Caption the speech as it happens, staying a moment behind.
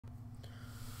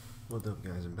What's up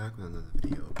guys, I'm back with another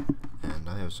video, and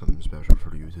I have something special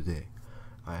for you today.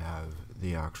 I have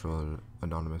the actual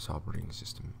anonymous operating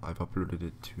system. I've uploaded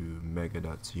it to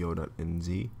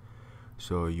mega.co.nz,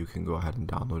 so you can go ahead and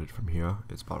download it from here.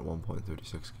 It's about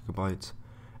 1.36 gigabytes,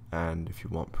 and if you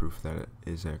want proof that it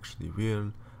is actually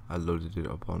real, I loaded it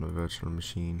up on a virtual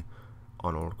machine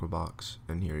on Oracle Box,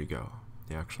 and here you go,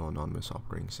 the actual anonymous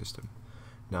operating system.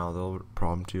 Now they'll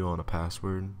prompt you on a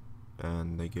password,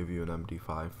 and they give you an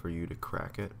MD5 for you to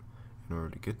crack it in order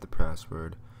to get the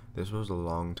password. This was a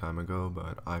long time ago,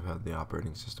 but I've had the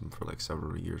operating system for like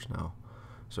several years now.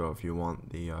 So if you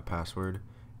want the password,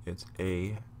 it's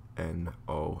ANON in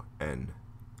all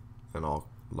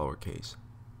lowercase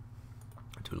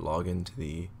to log into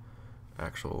the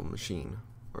actual machine,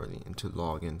 or to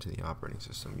log into the operating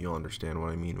system. You'll understand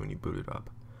what I mean when you boot it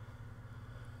up.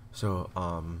 So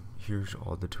here's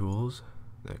all the tools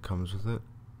that comes with it.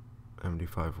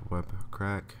 MD5 web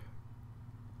crack,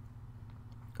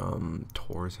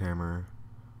 Tor's hammer,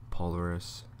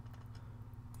 Polaris,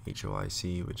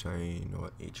 HOIC, which I know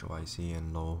what HOIC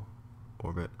and low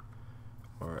orbit,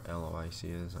 or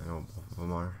LOIC is, I know both of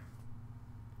them are,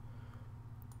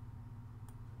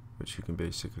 which you can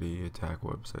basically attack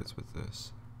websites with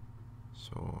this.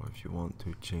 So if you want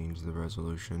to change the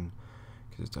resolution,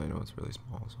 because I know it's really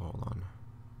small, so hold on.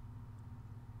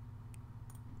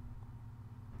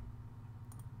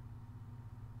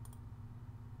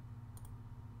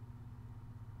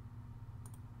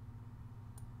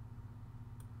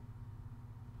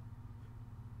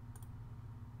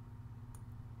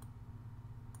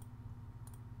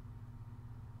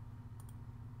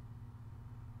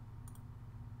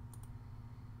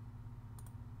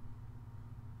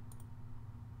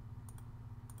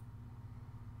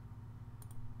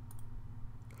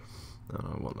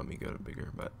 It won't let me go to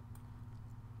bigger, but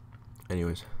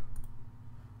anyways,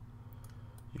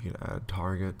 you can add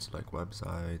targets like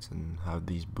websites and have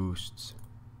these boosts,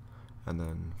 and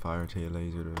then fire tail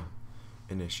laser to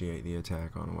initiate the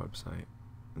attack on a website.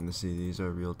 And these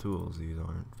are real tools, these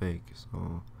aren't fake,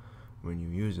 so when you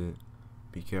use it,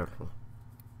 be careful.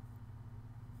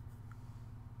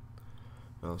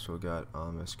 We also got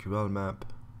SQL map,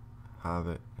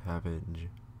 Havage,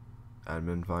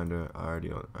 admin finder. I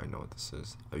know what this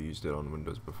is. I used it on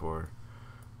Windows before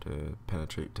to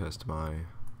penetrate test my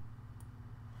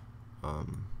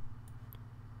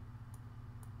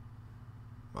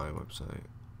my website.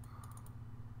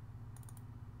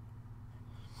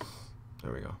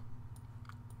 There we go.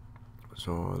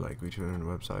 So like we turn on the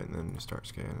website and then you start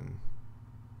scanning,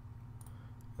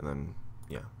 and then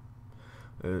yeah,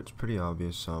 it's pretty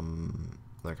obvious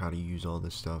like how to use all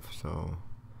this stuff. So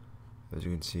as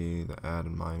you can see, the add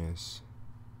and minus,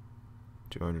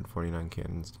 249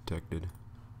 cannons detected.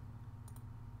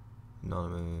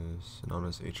 Anonymous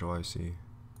HOIC.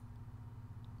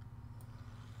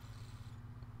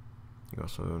 You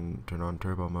also turn on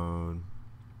turbo mode.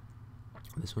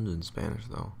 This one's in Spanish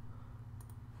though.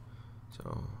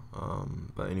 So,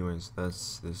 but anyways,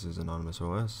 this is Anonymous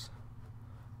OS.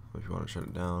 If you want to shut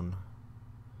it down,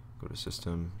 go to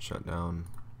System, shut down.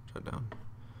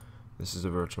 This is a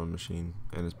virtual machine,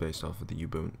 and it's based off of the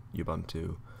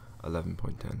Ubuntu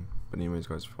 11.10. But anyways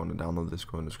guys, if you want to download this,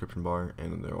 go in the description bar,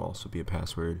 and there will also be a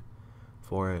password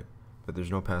for it. But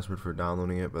there's no password for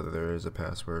downloading it, but there is a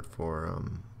password for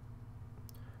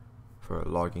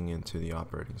logging into the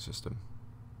operating system.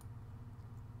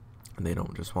 And they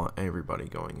don't just want everybody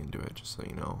going into it, just so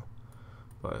you know.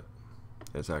 But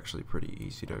it's actually pretty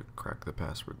easy to crack the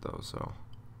password though, so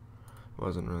it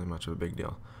wasn't really much of a big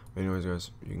deal. But anyways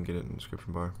guys, you can get it in the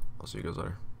description bar. I'll see you guys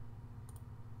later.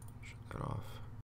 Shut that off.